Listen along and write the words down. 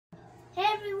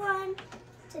everyone!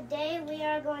 Today we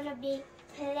are going to be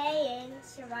playing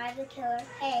Survive the Killer.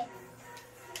 Hey,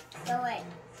 go away.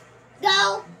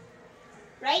 Go!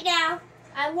 Right now.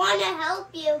 I want to help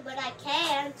you, but I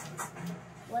can't.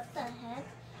 What the heck?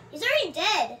 He's already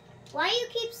dead. Why do you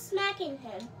keep smacking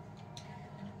him?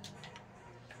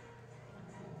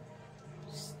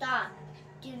 Stop.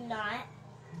 Do not.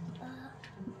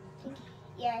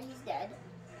 Yeah, he's dead.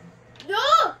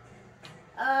 No!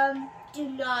 Do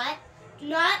not.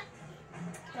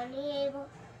 Unable.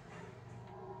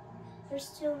 There's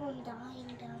two of them dying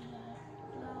down there.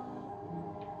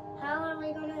 No. How are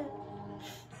we gonna?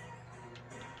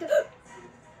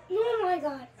 Oh my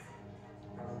god.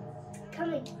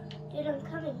 Coming. Dude, I'm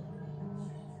coming.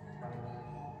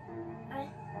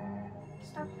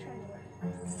 Stop trying to run.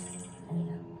 There we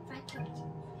go. 5 kills.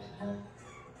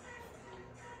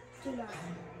 Do not.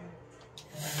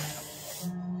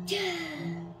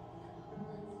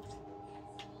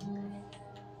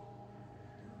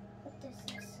 What this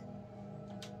is?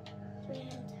 3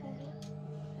 out of 10.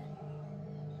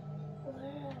 I'm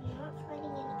not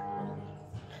finding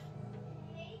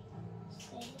any coins.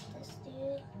 Stay with this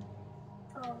dude.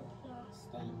 Oh, no,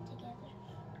 staying together.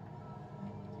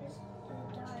 There's a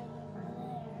dude dying over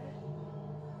there.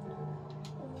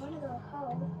 I want to go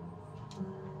home,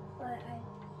 but I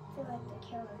feel like the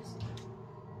killer's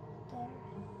there.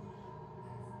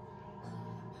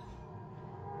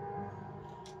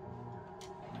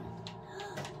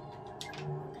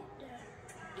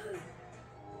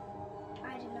 I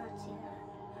did not see that.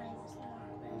 I was not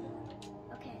ready.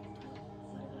 Okay,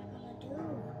 what am I gonna do?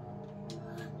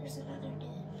 There's another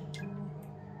dude.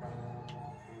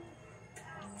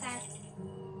 Hat.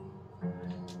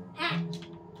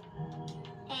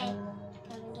 Hey,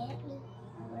 come and get me.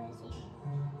 Where is he?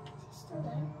 Is he still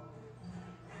there?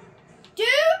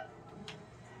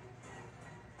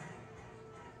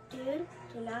 Dude,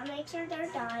 do not make sure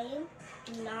they're dying.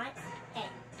 Do not. Hey.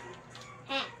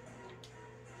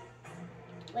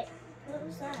 Wait, what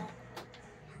was that?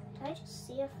 Did I just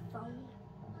see a phone?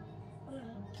 Oh no,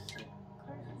 it's a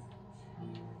card.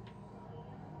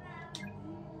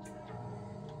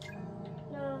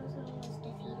 No, someone was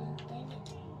defeated. Dang it.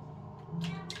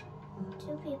 2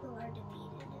 people are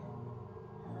defeated.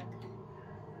 Okay.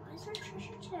 Where's our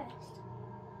treasure chest?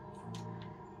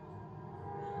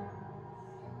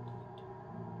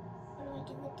 What do I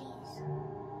do with these?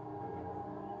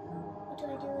 What do I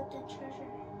do with the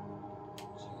treasure?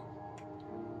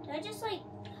 Did I just like...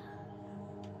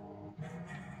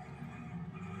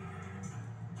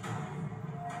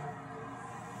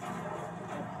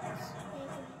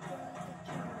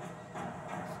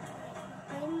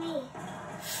 Behind me.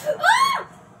 Ah!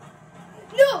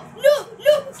 No!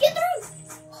 Get through!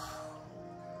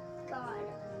 God.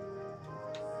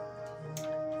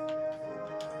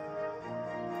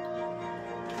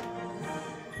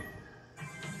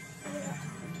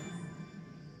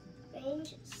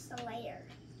 Range Slayer.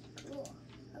 Cool.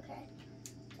 Okay.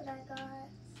 But I got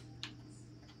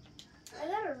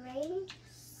a range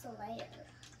Slayer.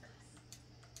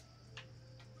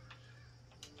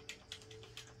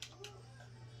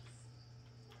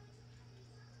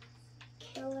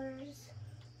 Killers.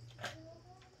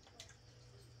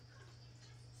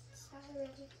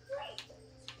 Siren.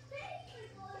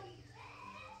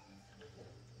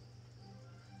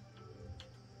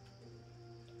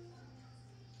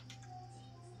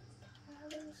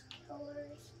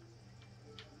 Killers.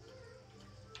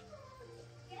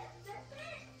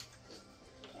 Okay.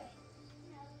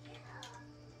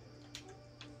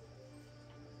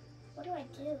 What do I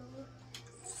do?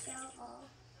 Sell all.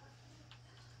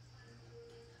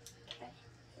 Okay,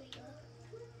 here we go.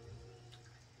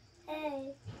 Hey,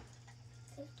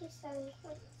 57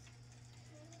 points.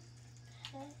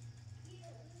 Okay.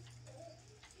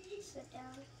 Sit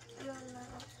down. I'm on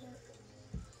level 2.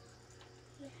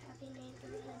 In a happy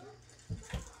neighborhood.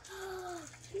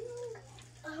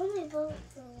 I only vote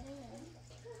for 1.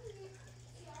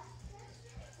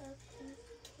 Okay,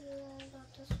 I got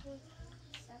this one.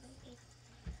 7 people.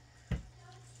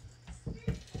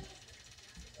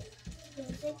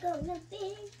 Who's it gonna be?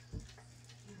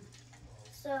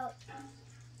 So,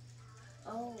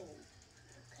 oh,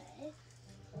 okay.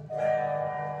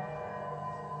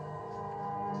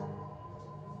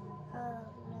 Oh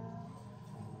no.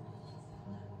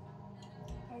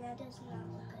 And that does not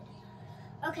look good.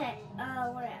 Okay, where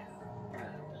are we?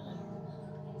 Okay,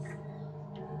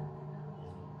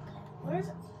 where's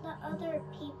the other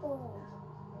people?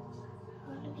 I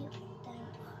want to be with them.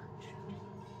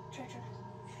 Treasure.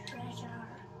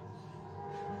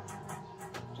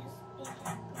 Just be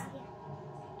here.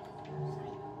 Go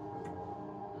here.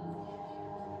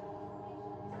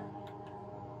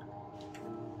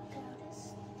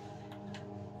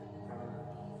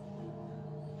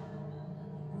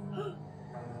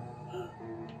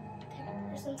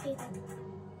 There's some people.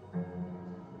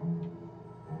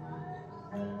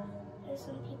 There's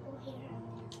some people here.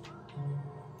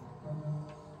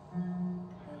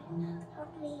 Okay.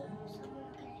 Help me. Someone,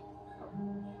 okay. Oh.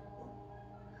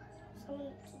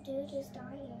 Someone, the dude is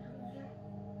dying over there.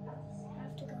 I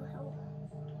have to go help.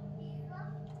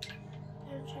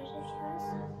 And treasure chest.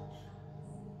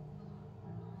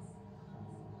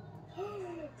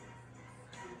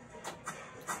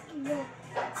 No.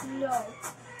 No.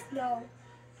 No.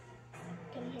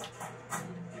 Come here.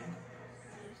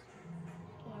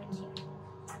 Towards you.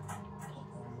 Okay.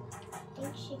 I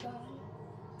think she gone.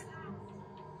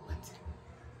 What?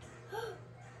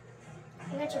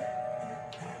 I got you.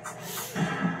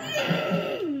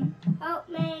 Help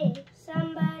me,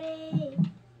 somebody.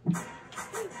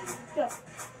 No.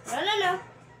 No, no, no.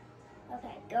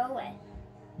 Okay, go away.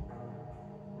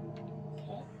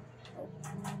 Okay. Oh.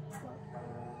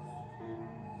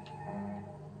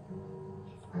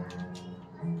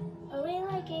 Are we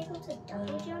like able to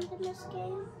double jump in this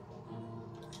game?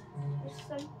 Or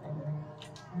something?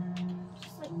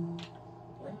 Just like,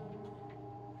 what?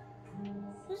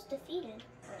 Who's defeated?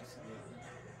 Oh, somebody.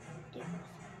 Dude,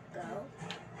 go.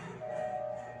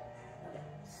 Okay,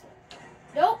 so.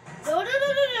 Nope. No, no, no,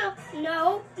 no, no.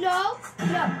 No, no,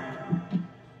 no.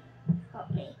 Help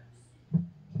me.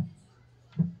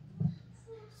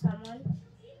 Someone.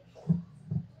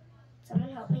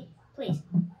 Someone help me, please.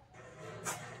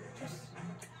 Just.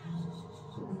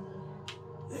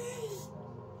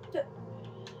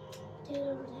 Dude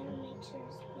over there, make sure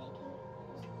he's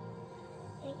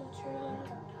making sure he ends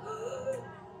up.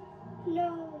 No.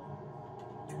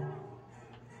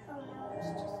 Oh no, it's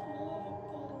just me, I think.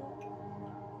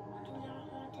 I do not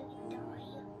want to die.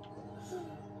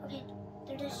 Okay,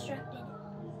 they're distracted.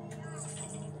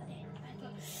 Okay, back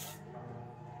up.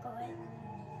 Go ahead.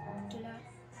 Do not.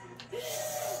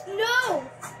 No!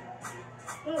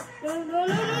 No, no, no, no,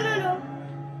 no, no, no.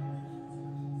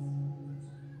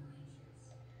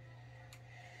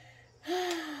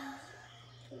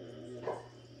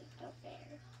 Not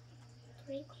fair.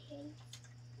 3 coins.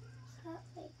 Is that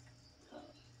like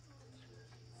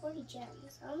 40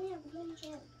 gems? I only have 1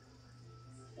 gem.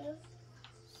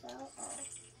 So,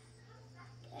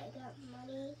 okay, I got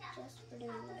money just for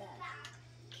doing that.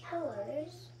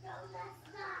 Killers.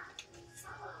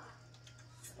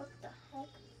 What the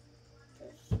heck?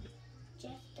 This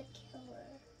Jeff the Killer.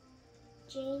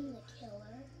 Jane the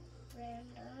Killer.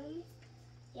 Random.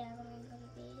 Yeah, but I'm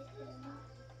gonna be him.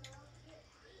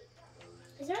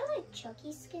 Is there like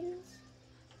Chucky skins?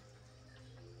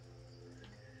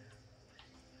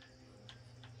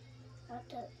 What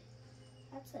the?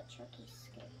 That's a Chucky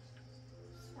skin.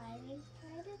 Siren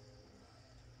Spider?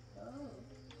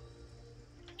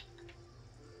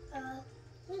 Oh.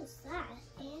 Who's that?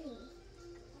 Annie.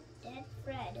 Dead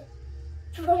Fred.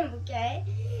 Okay.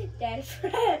 Dead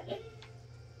Fred.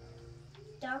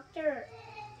 Dr.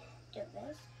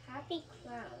 Davis. Happy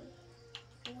Clown.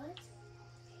 What?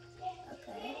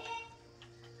 Okay.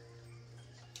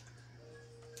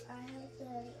 I have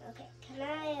the. Okay. Can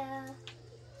I,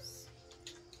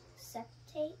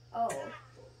 septate? Oh.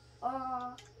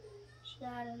 Oh. She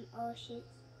got him. Oh,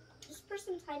 this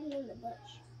person's hiding in the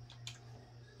bush.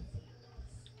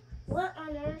 What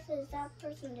on earth is that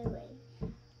person doing?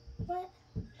 What?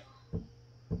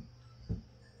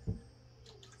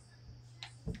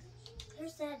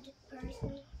 There's that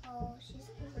person. Oh, she's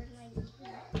over 19.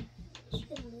 She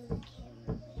could move the camera a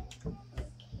bit. Oh, it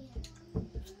can't.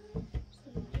 There's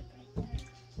the mic right there.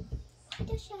 Why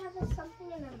does she have something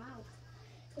in her mouth?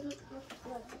 Doesn't look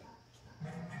good.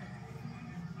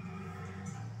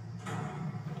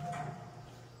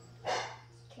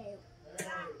 Okay.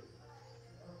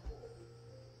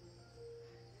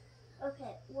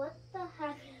 Okay, what the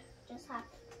heck just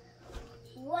happened?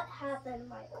 What happened,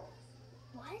 Michael?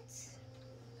 What?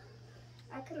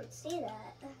 I couldn't see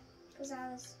that because I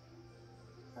was.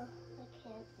 Oh,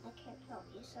 I can't help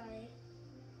you. Sorry.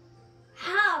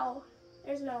 How?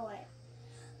 There's no way.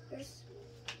 There's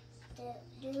the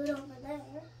dude over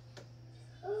there.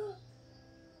 Oh.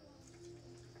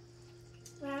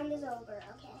 Round is over.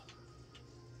 Okay.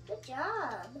 Good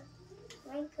job.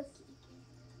 Rank cookie.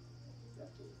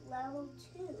 Level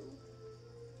 2.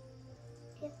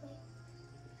 Get me.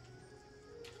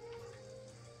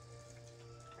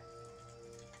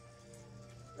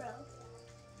 Bro.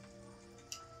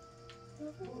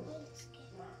 Level 1 skin.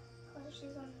 Oh,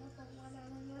 she's on level 1.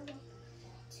 I'm on level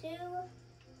 2.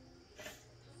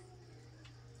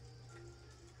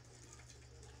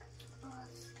 Oh,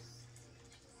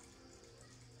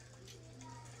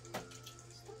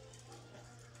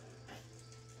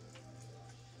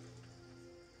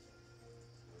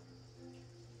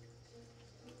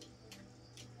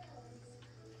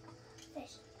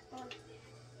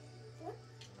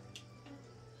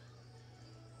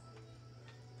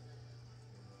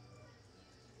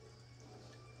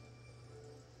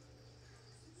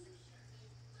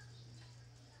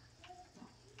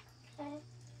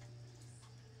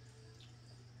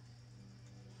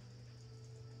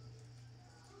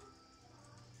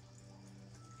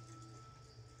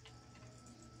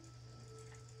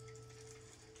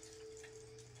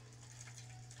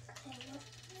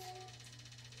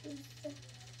 Who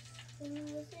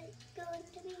is it going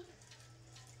to be?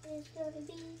 Who's going to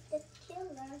be the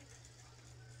killer?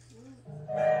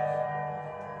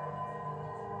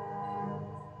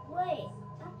 Wait,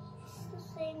 that's the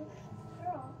same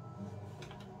girl.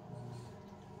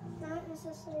 That is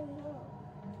the same girl.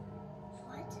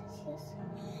 What is this?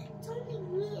 It's only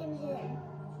me and him.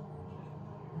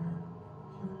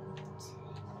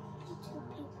 Two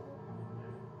people.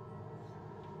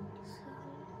 So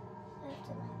I have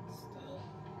to like stay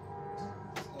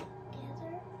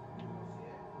together.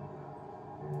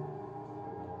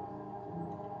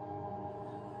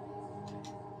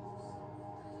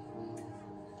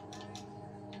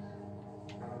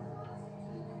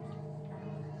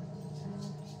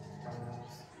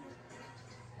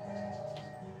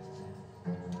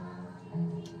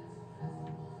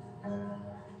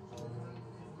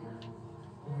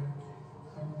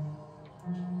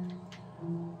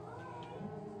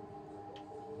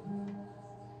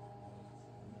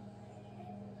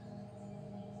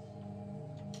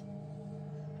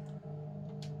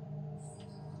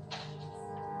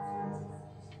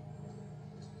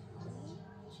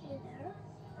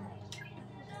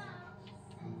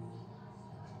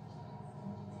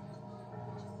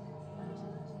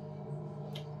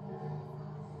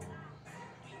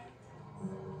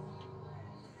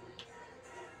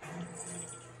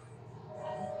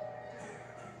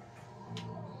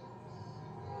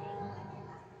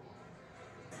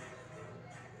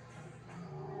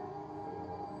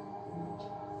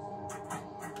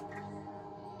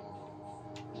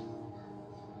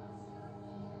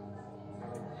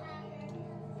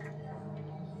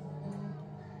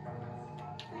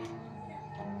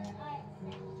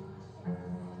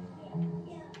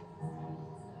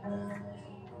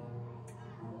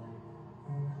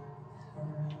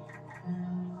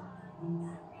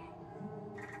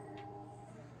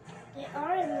 They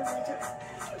are in the winter.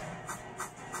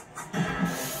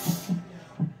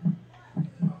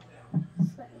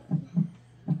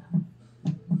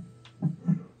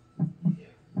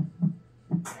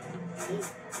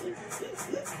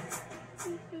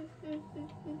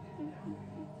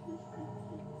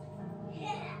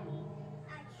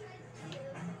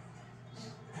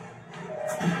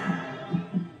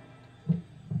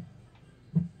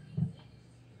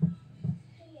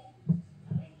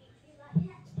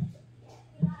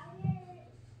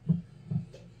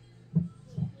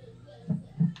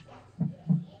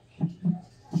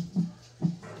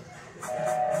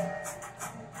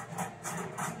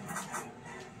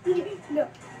 No,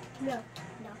 no,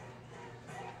 no.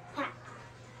 Ha.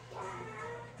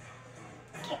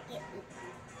 Can't get me.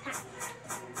 Ha.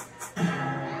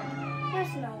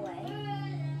 There's no way.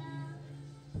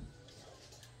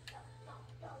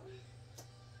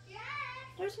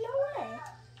 There's no way.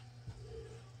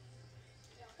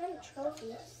 And a trophy,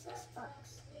 $6.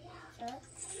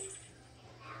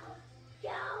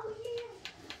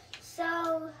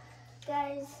 So,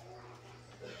 guys,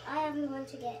 I am going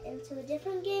to get into a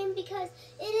different game because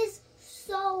it is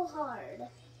so hard.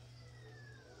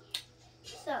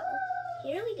 So,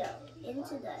 here we go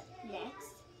into the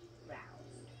next round.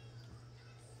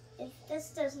 If this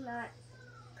does not,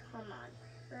 come on,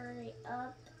 hurry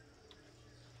up.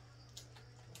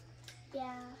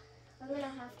 Yeah, I'm gonna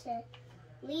have to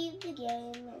leave the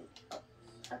game and, oh,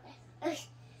 okay.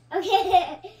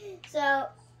 Okay, so,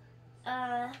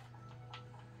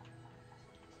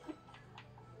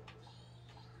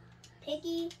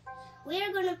 Piggy. We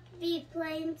are going to be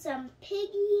playing some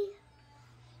Piggy.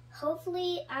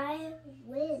 Hopefully I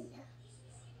win.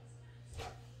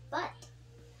 But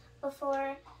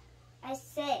before I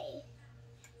say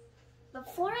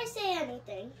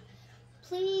anything,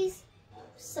 please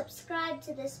subscribe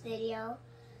to this video.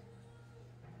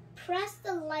 Press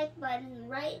the like button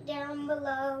right down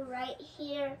below, right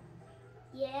here.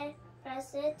 Yeah,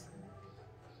 press it.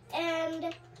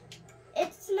 And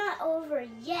it's not over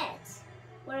yet.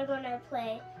 We're going to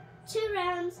play 2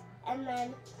 rounds and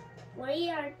then we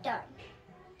are done.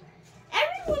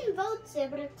 Everyone votes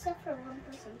it, but except for one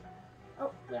person.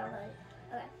 Oh, we all voted.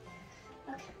 Okay.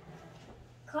 Okay.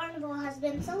 Carnival has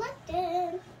been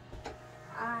selected.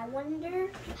 I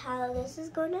wonder how this is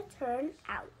going to turn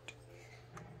out.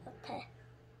 Okay.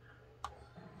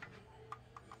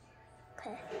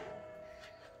 Okay.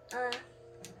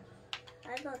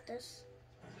 I vote this.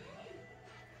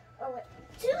 Oh wait,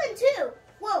 2 and 2.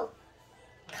 Whoa.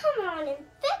 Come on,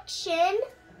 infection.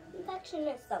 Infection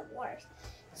is the worst.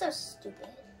 So stupid.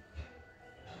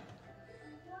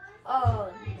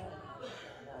 Oh no.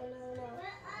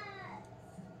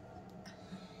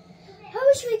 I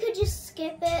wish we could just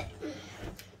skip it,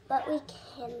 but we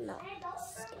cannot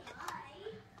skip it.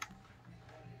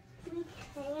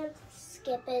 can't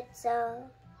skip it, so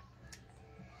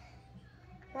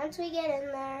once we get in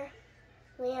there,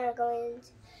 we are going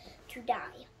to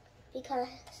die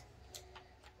because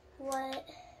what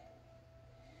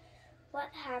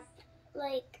happened?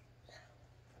 Like,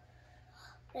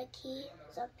 red key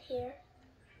is up here.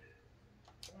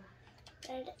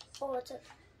 Red, oh, it's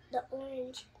the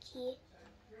orange key.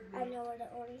 I know where the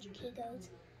orange key goes.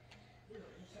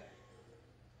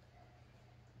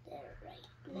 There, right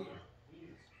now.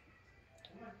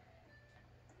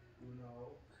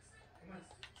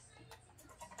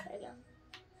 There we go.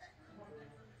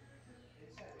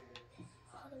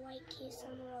 Oh, the white key is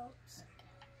somewhere else.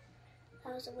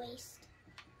 That was a waste.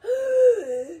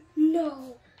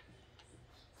 No.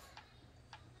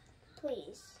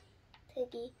 Please,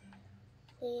 Piggy,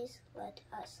 please let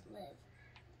us live.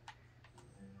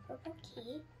 Purple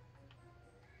key.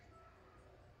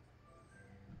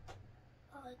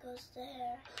 Oh, it goes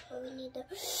there. But we need the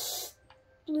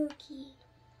blue key.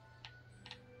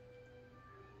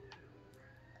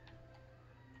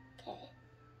 Okay.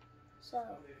 So,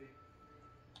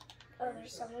 oh,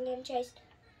 there's someone getting chased.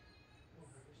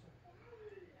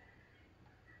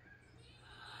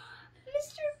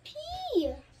 Mr. P!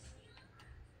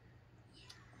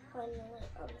 Oh no, wait,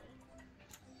 oh no.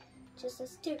 Just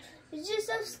us two. It's just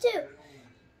us two.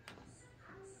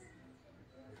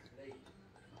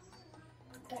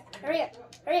 Okay, hurry up,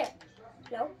 hurry up.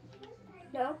 No,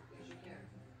 no.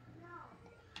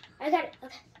 I got it.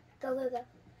 Okay, go, go, go.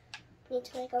 Need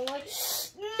to make a one.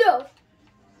 No!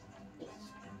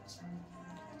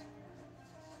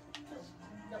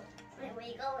 No. Wait, where are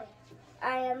you going?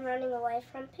 I am running away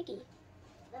from Piggy.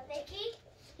 The Piggy?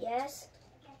 Yes.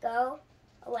 Okay. Go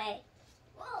away.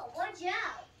 Whoa, watch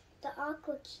out. The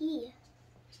aqua key.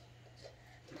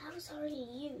 That was already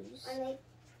used.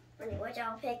 Fernie, watch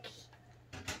out, Piggy.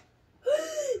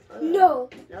 No.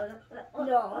 No. No.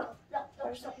 No.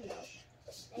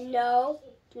 No.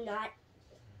 Do not.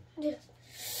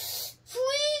 Please.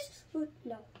 No.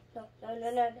 No. No. No.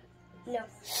 No. No. No.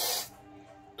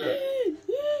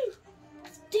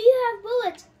 Do you have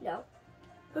bullets? No.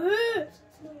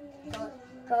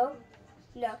 Go.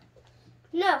 No.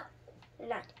 No. You're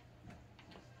not.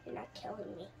 You're not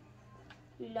killing me.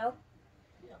 No.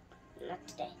 No. Not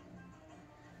today.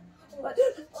 What?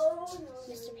 Oh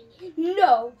no. Mr. P.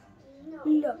 No. No.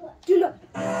 No. Do not.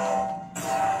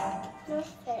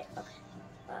 Okay. Okay.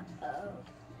 Uh-oh.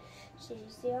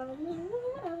 She's the only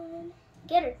one.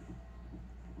 Get her.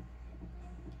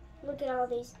 Look at all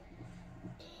these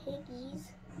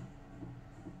piggies.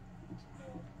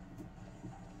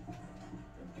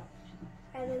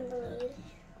 I'm in the lead.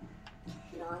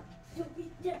 Not.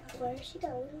 Where is she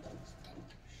going?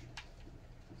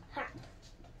 Ha.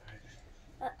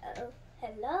 Uh-oh.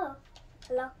 Hello.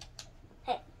 Hello.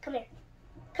 Hey, come here.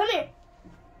 Come here.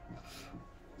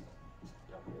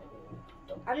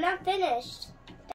 I'm not finished.